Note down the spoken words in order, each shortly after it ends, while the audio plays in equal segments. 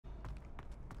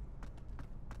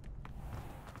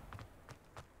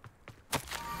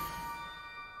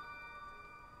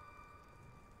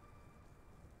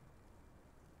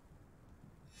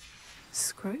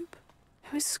Scrope?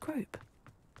 Who is Scrope?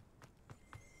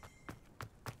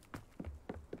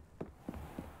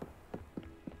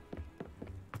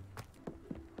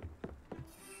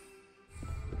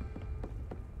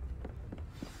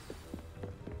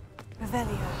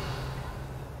 Revelio.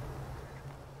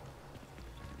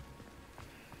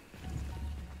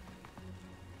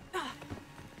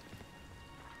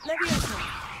 Levioso.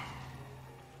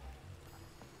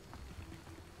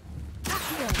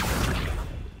 Accio.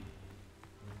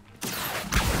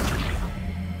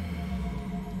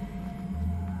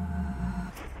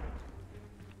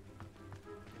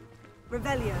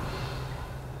 Revelio.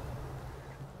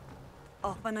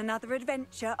 Off on another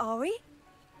adventure, are we?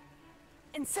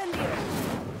 Incendio.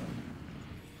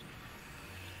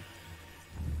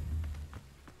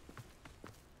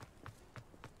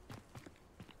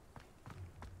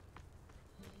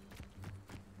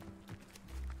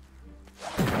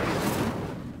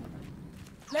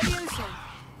 Levioso.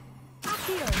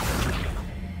 Accio.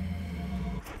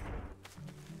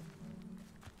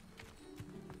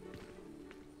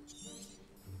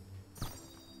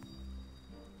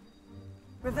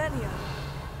 Revelio.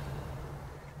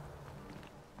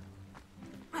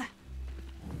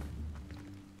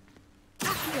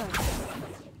 Accio.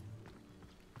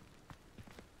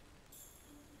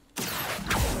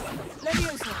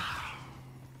 Levioso.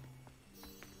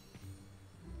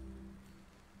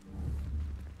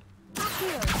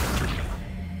 Accio.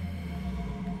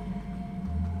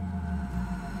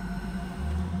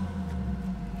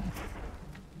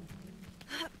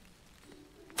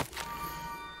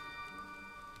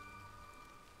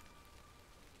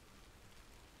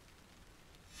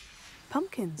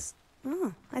 Pumpkins.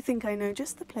 Oh, I think I know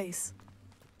just the place.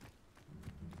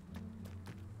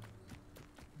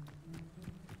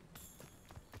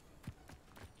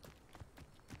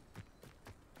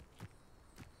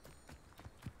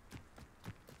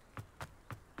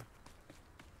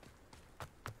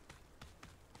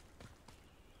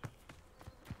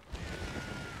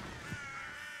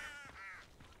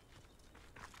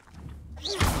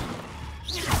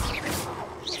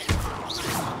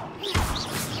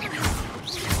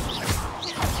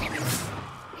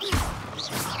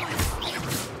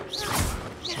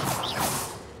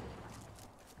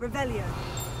 Revelio.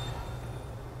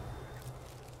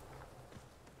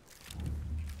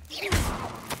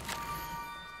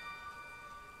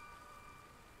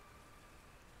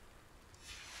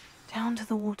 Down to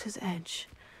the water's edge.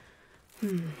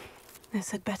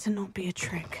 This had better not be a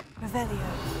trick. Revelio.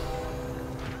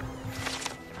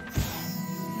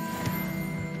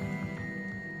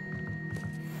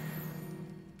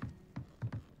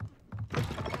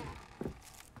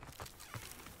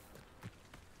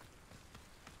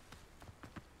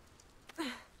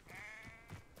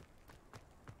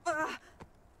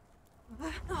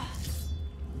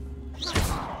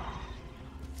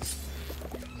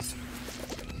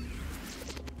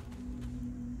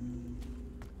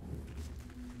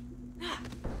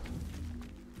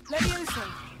 Levioso.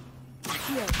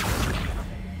 Accio.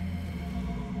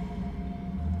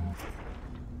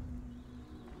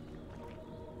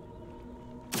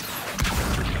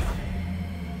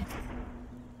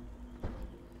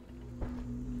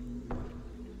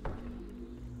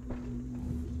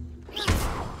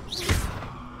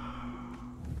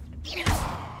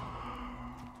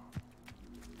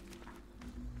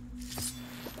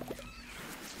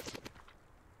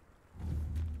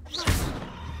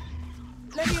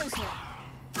 Levioso.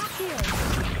 Accio.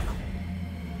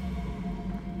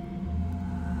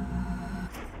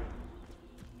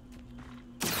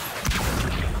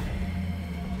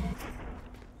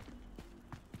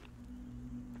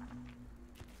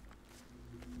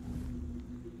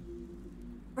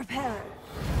 Reparo.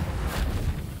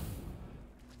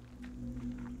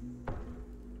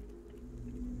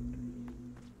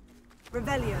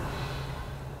 Revelio.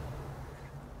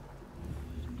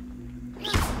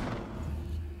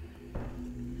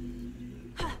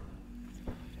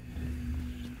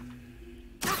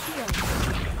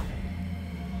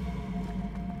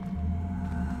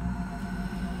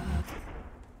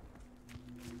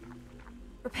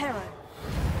 Reparo.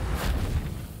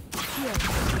 Accio.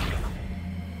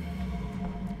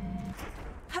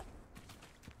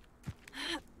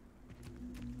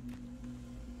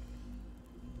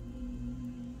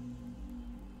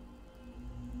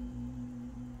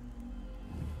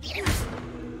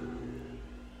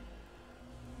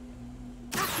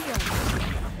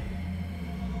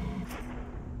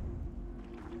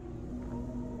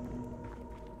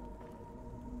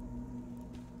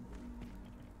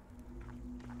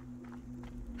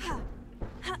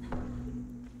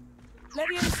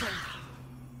 Levioso.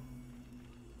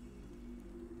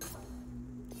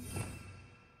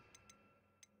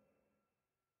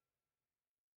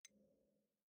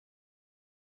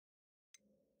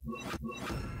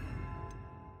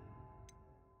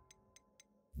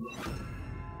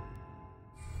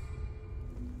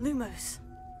 Lumos.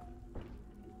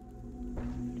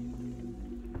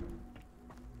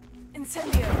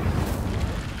 Incendio.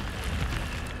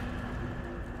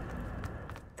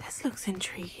 This looks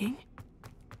intriguing.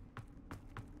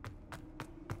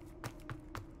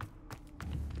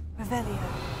 Revelio.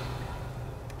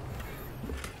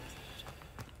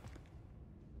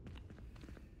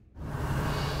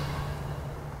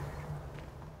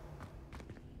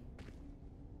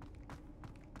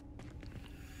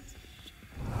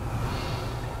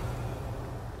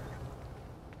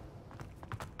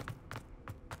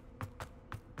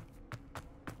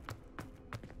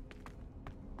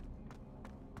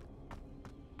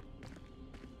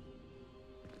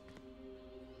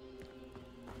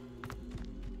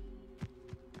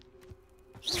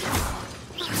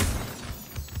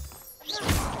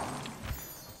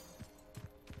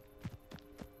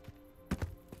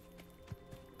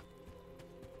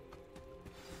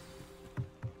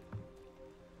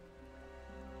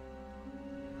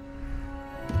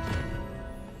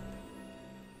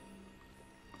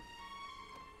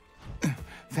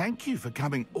 Thank you for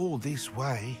coming all this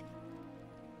way.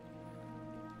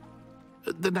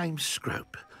 The name's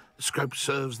Scrope. Scrope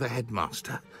serves the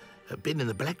headmaster. Been in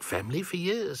the Black family for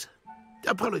years.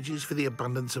 Apologies for the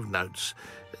abundance of notes.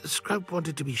 Scrope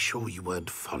wanted to be sure you weren't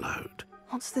followed.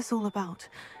 What's this all about?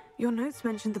 Your notes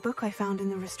mentioned the book I found in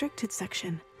the restricted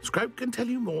section. Scrope can tell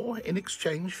you more in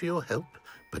exchange for your help,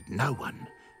 but no one,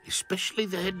 especially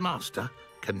the headmaster,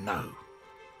 can know.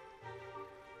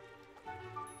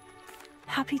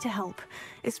 Happy to help,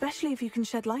 especially if you can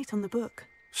shed light on the book.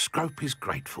 Scrope is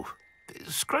grateful.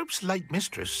 Scrope's late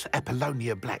mistress,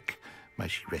 Apollonia Black, may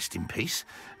she rest in peace,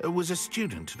 was a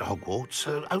student at Hogwarts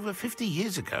over 50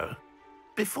 years ago.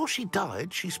 Before she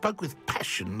died, she spoke with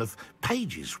passion of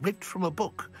pages ripped from a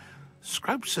book.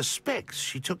 Scrope suspects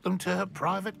she took them to her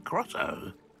private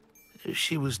grotto.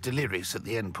 She was delirious at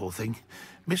the end, poor thing.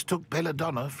 Mistook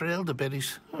belladonna for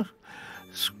elderberries.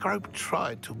 Scrope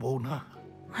tried to warn her.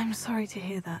 I'm sorry to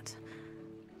hear that.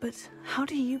 But how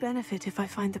do you benefit if I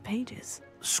find the pages?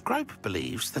 Scrope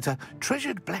believes that a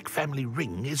treasured Black family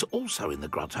ring is also in the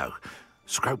grotto.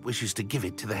 Scrope wishes to give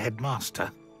it to the headmaster.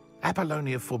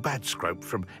 Apollonia forbade Scrope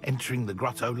from entering the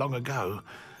grotto long ago.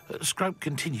 Scrope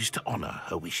continues to honour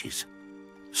her wishes.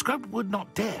 Scrope would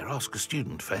not dare ask a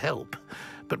student for help,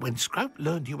 but when Scrope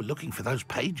learned you were looking for those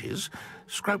pages,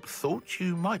 Scrope thought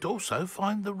you might also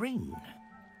find the ring.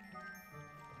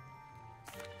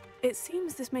 It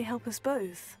seems this may help us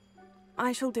both.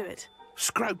 I shall do it.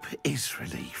 Scrope is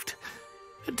relieved.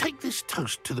 Take this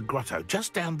toast to the grotto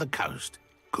just down the coast.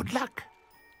 Good luck.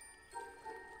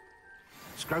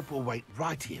 Scrope will wait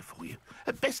right here for you.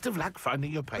 Best of luck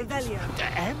finding your pages. Revelio.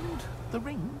 And the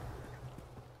ring.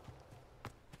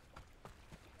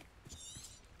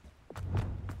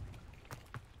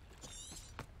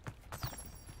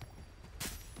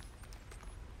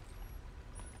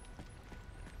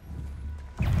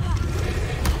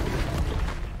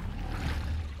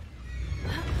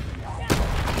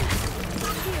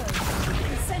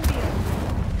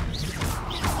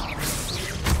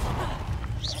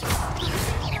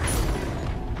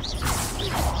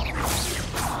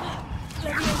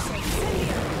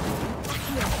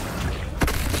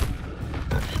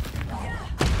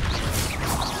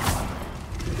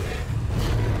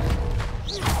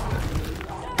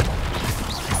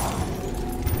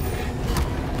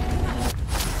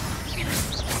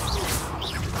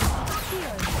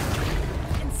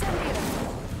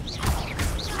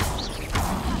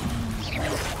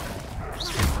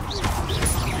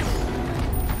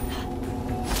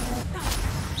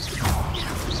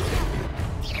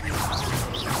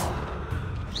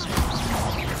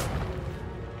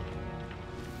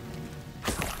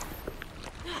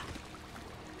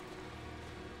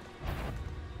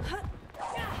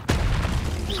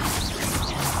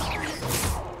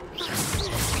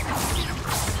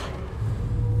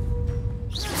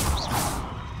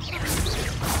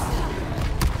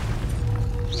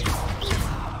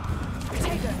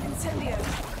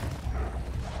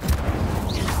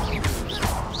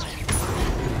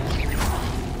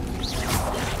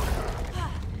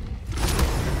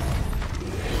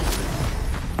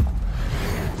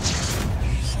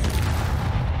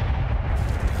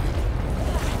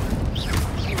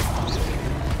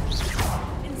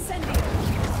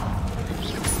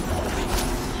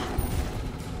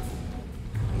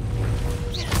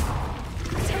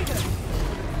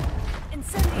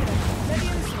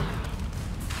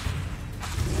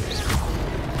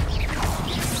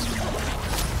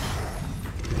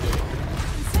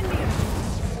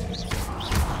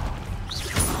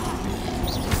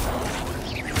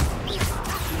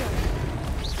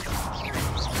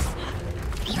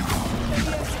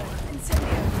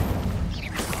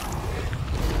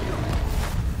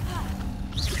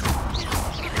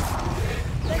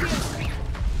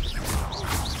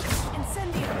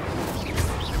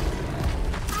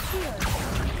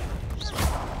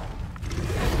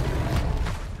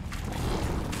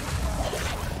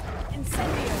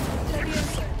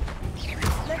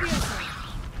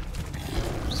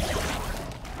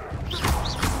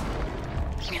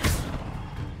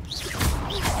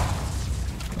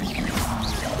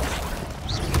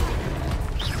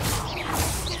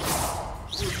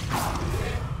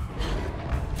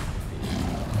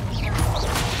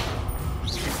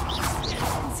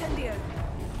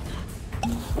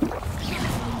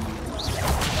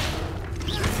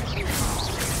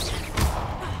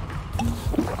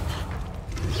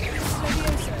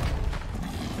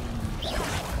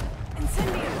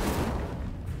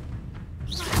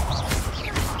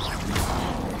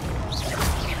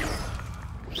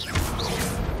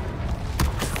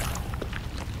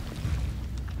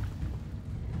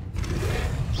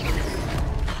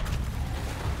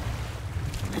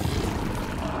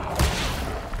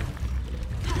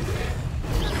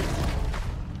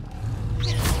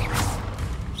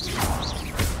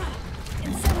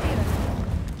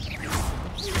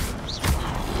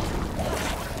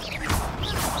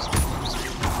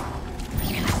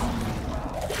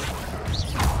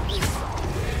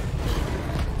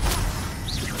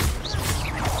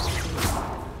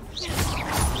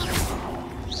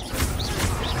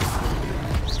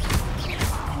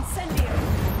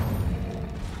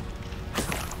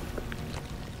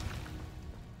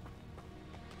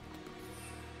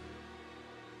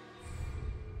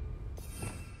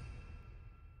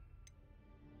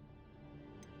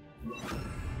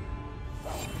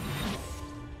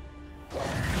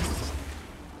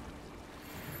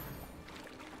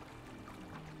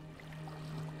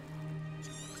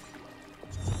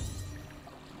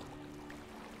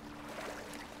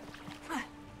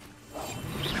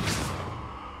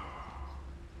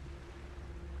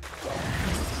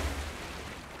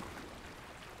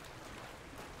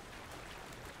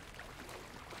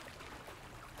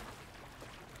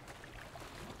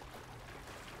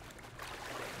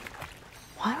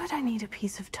 Why would I need a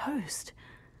piece of toast?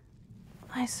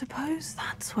 I suppose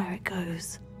that's where it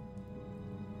goes.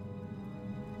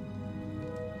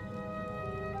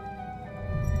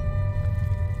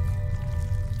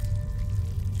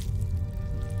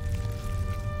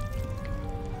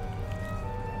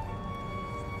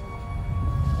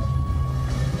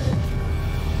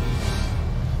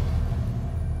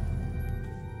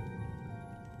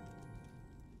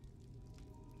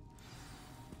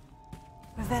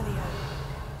 Revelio.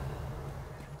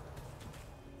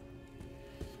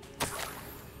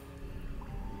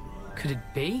 Could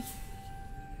it be?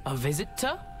 A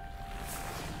visitor?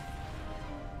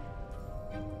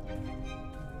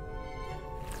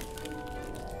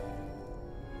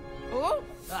 Oh!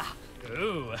 Ah!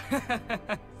 Ooh!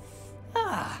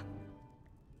 Ah!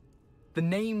 The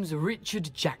name's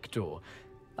Richard Jackdaw.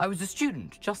 I was a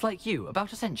student, just like you,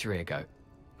 about a century ago.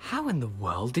 How in the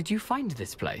world did you find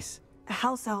this place? A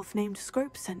house elf named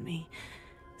Scrope sent me.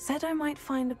 Said I might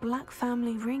find a black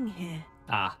family ring here.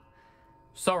 Ah.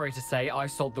 Sorry to say, I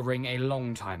sold the ring a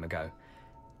long time ago.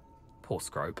 Poor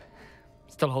Scrope.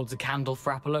 Still holds a candle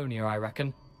for Apollonia, I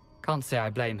reckon. Can't say I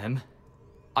blame him.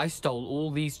 I stole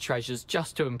all these treasures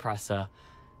just to impress her.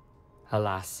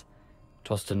 Alas,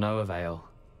 'twas to no avail.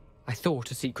 I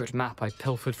thought a secret map I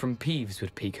pilfered from Peeves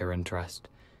would pique her interest.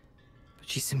 But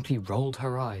she simply rolled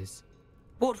her eyes.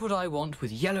 What would I want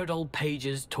with yellowed old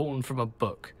pages torn from a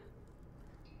book?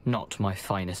 Not my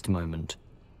finest moment.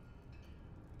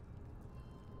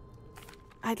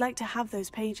 I'd like to have those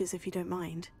pages if you don't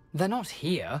mind. They're not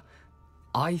here.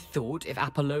 I thought if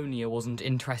Apollonia wasn't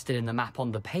interested in the map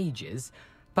on the pages,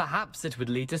 perhaps it would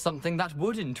lead to something that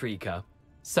would intrigue her.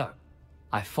 So,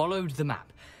 I followed the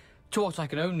map to what I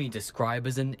can only describe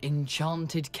as an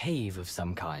enchanted cave of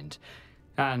some kind.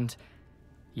 And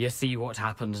you see what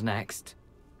happened next?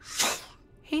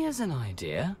 Here's an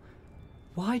idea.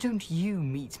 Why don't you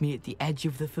meet me at the edge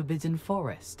of the Forbidden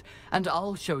Forest, and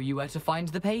I'll show you where to find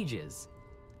the pages.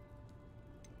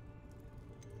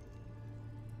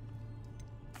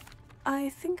 I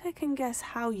think I can guess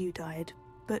how you died,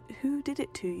 but who did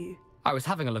it to you? I was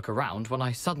having a look around when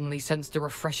I suddenly sensed a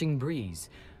refreshing breeze.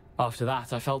 After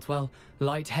that, I felt, well,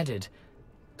 lightheaded.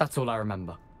 That's all I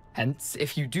remember. Hence,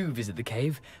 if you do visit the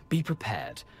cave, be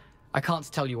prepared. I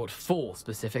can't tell you what for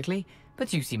specifically,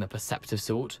 but you seem a perceptive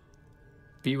sort.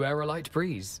 Beware a light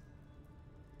breeze.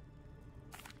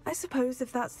 I suppose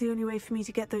if that's the only way for me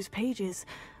to get those pages,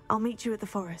 I'll meet you at the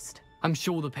forest. I'm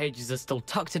sure the pages are still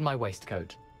tucked in my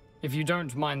waistcoat. If you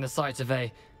don't mind the sight of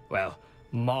a, well,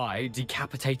 my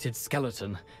decapitated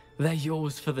skeleton, they're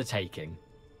yours for the taking.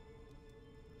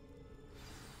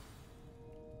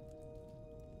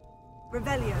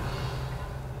 Revelio.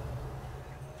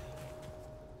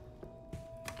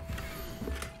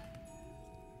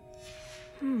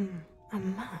 A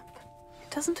map.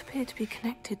 It doesn't appear to be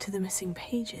connected to the missing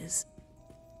pages.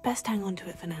 Best hang on to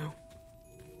it for now.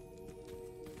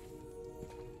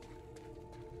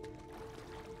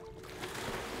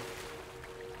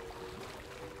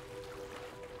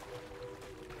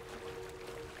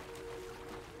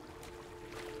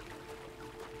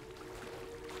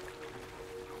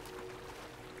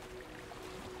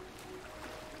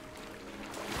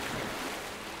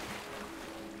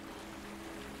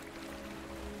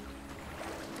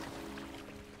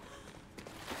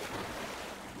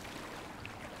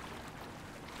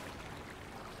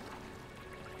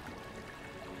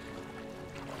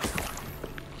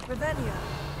 Revelio.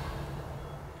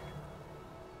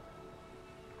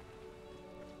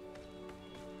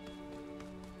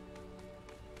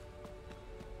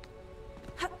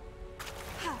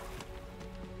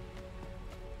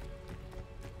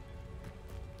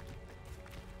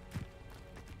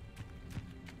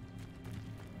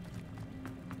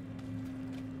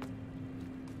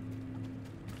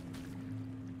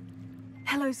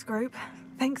 Hello, Scrope.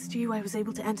 Thanks to you, I was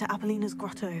able to enter Apollina's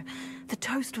grotto. The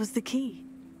toast was the key.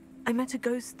 I met a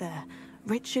ghost there,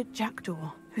 Richard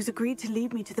Jackdaw, who's agreed to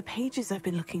lead me to the pages I've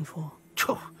been looking for.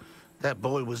 Phew, that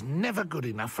boy was never good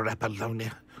enough for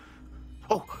Apollonia.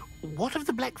 Oh, what of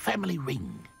the Black family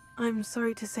ring? I'm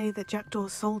sorry to say that Jackdaw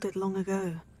sold it long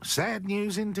ago. Sad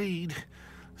news indeed.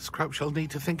 Scrope shall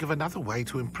need to think of another way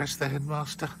to impress the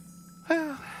headmaster.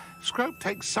 Well, Scrope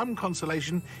takes some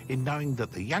consolation in knowing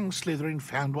that the young Slytherin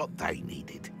found what they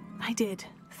needed. I did.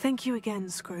 Thank you again,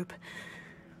 Scrope.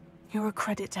 You're a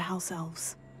credit to House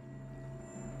Elves.